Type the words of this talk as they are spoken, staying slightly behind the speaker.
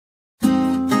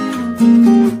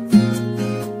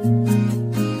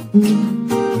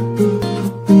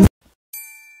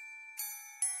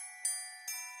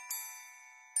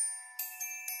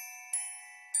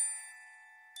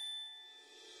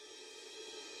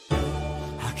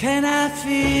can I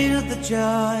feel the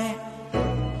joy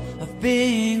of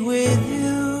being with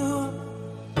you?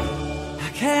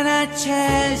 How can I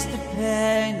chase the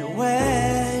pain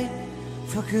away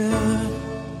for good?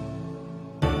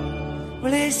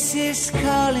 Well, this is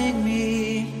calling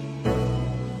me,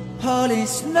 all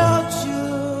is not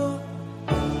true.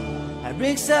 I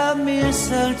bring some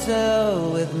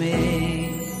mistletoe with me.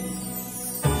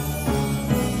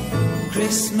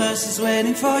 Christmas is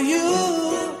waiting for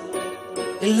you.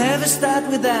 It'll never start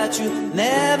without you,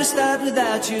 never start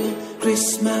without you.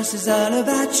 Christmas is all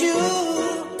about you.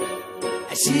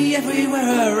 I see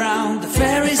everywhere around the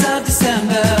fairies of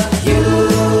December. You,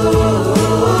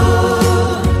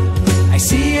 I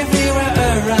see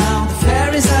everywhere around the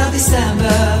fairies of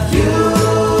December. You,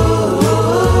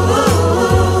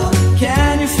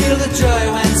 can you feel the joy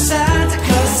when Santa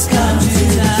Claus has come to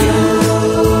town?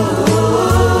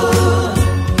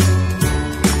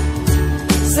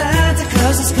 Santa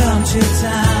Claus has come to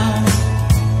town.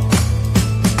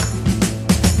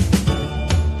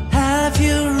 Have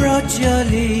you wrote your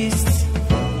list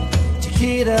to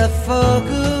get up for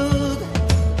good?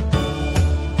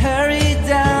 Hurry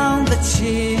down the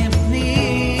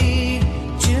chimney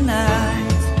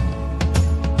tonight.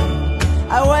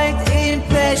 I wait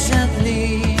impatiently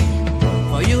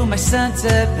for you, my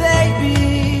Santa baby.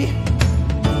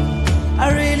 I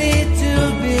really do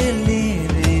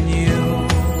believe in you.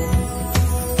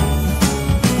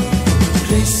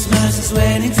 Christmas is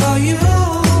waiting for you.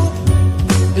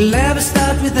 It'll never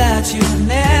start without you,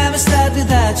 never start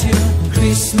without you.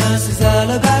 Christmas is all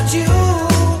about you.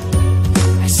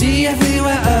 I see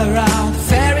everywhere around the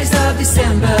fairies of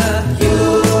December.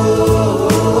 You,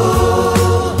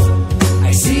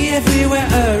 I see everywhere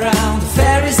around the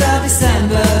fairies of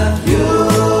December. You,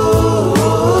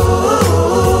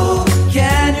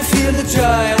 can you feel the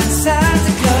joy when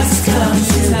Santa Claus has come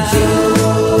to town?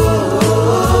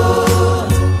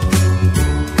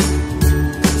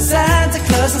 Santa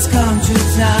Claus has come to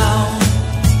town.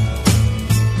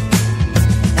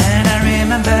 And I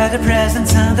remember the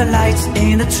presents and the lights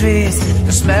in the trees,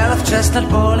 the smell of chestnut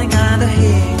boiling under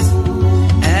heat.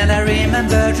 And I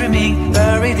remember dreaming,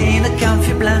 buried in a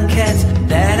comfy blanket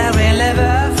that I will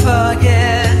never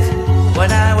forget.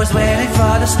 When I was waiting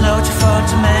for the snow to fall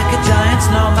to make a giant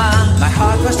snowman, my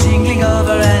heart was jingling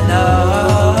over and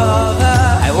over.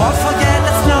 I won't forget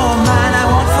that snowman, I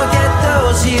won't forget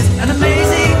those years, an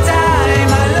amazing time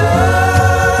I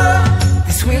love.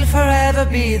 This will forever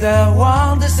be the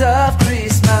wonders of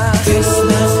Christmas.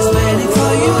 Christmas is waiting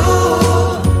for you.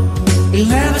 It'll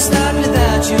never start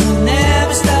without you,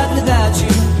 never start without you.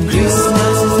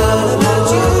 Christmas is all about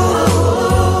you.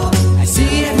 I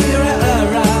see everywhere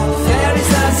around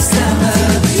fairies of December.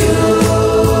 You,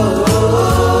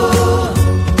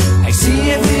 I see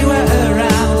everywhere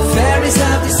around fairies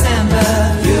of December.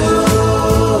 You,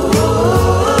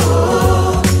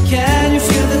 can you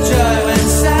feel the joy when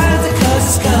Santa Claus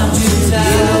has come to town?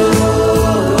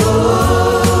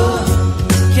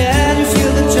 Can you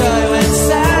feel the joy when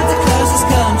Santa Claus has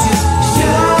come to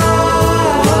town?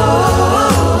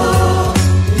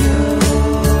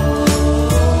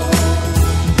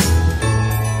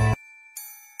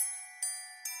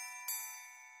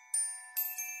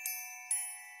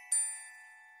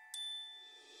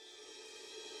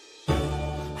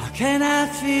 How can I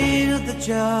feel the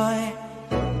joy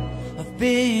of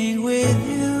being with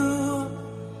you?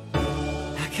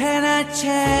 How can I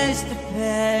chase the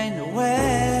pain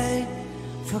away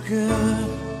for good?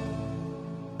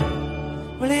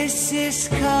 Well, this is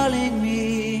calling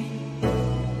me,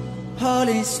 all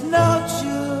is not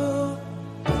true.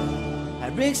 I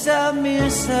bring some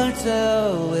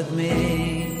mistletoe with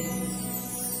me.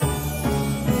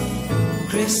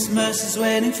 Christmas is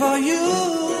waiting for you.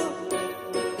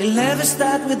 It'll never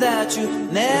start without you,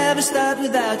 never start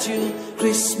without you.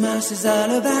 Christmas is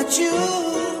all about you.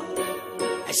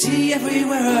 I see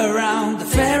everywhere around the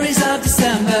fairies of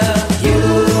December. You,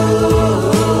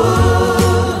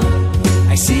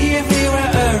 I see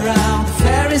everywhere around the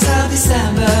fairies of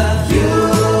December. You,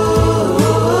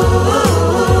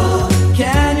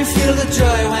 can you feel the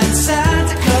joy when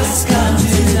Santa Claus has come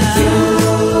to town?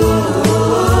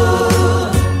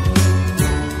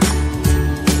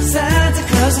 Santa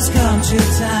Claus has come to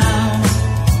town.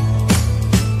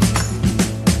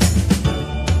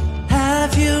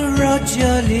 Have you wrote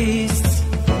your list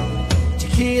to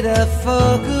get up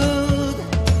for good?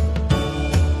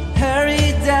 Hurry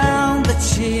down the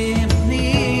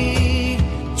chimney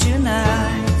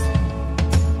tonight.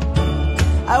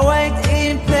 I wait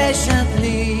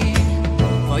impatiently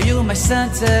for you, my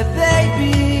Santa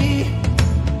baby.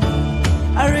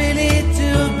 I really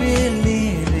do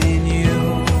believe in you.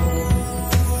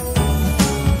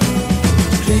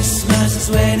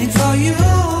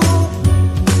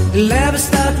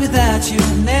 without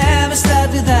you, never start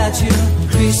without you.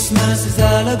 Christmas is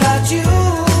all about you.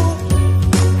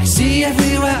 I see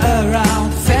everywhere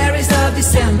around, fairies of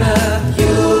December.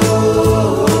 You,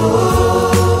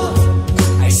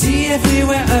 I see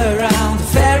everywhere around,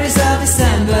 fairies of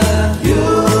December. You,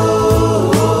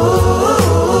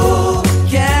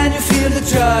 can you feel the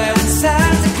joy when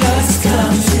Santa Claus is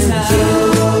coming to town?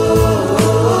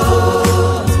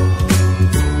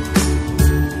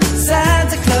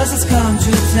 Santa Claus has come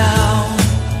to town.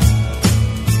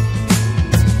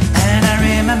 And I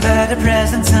remember the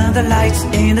presents and the lights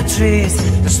in the trees,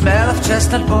 the smell of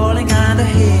chestnut boiling and the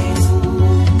heat.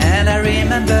 And I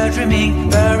remember dreaming,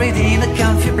 buried in a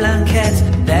comfy blanket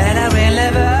that I will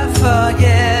never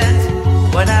forget.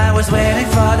 When I was waiting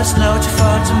for the snow to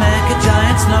fall to make a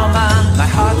giant snowman, my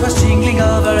heart was jingling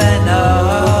over and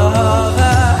over.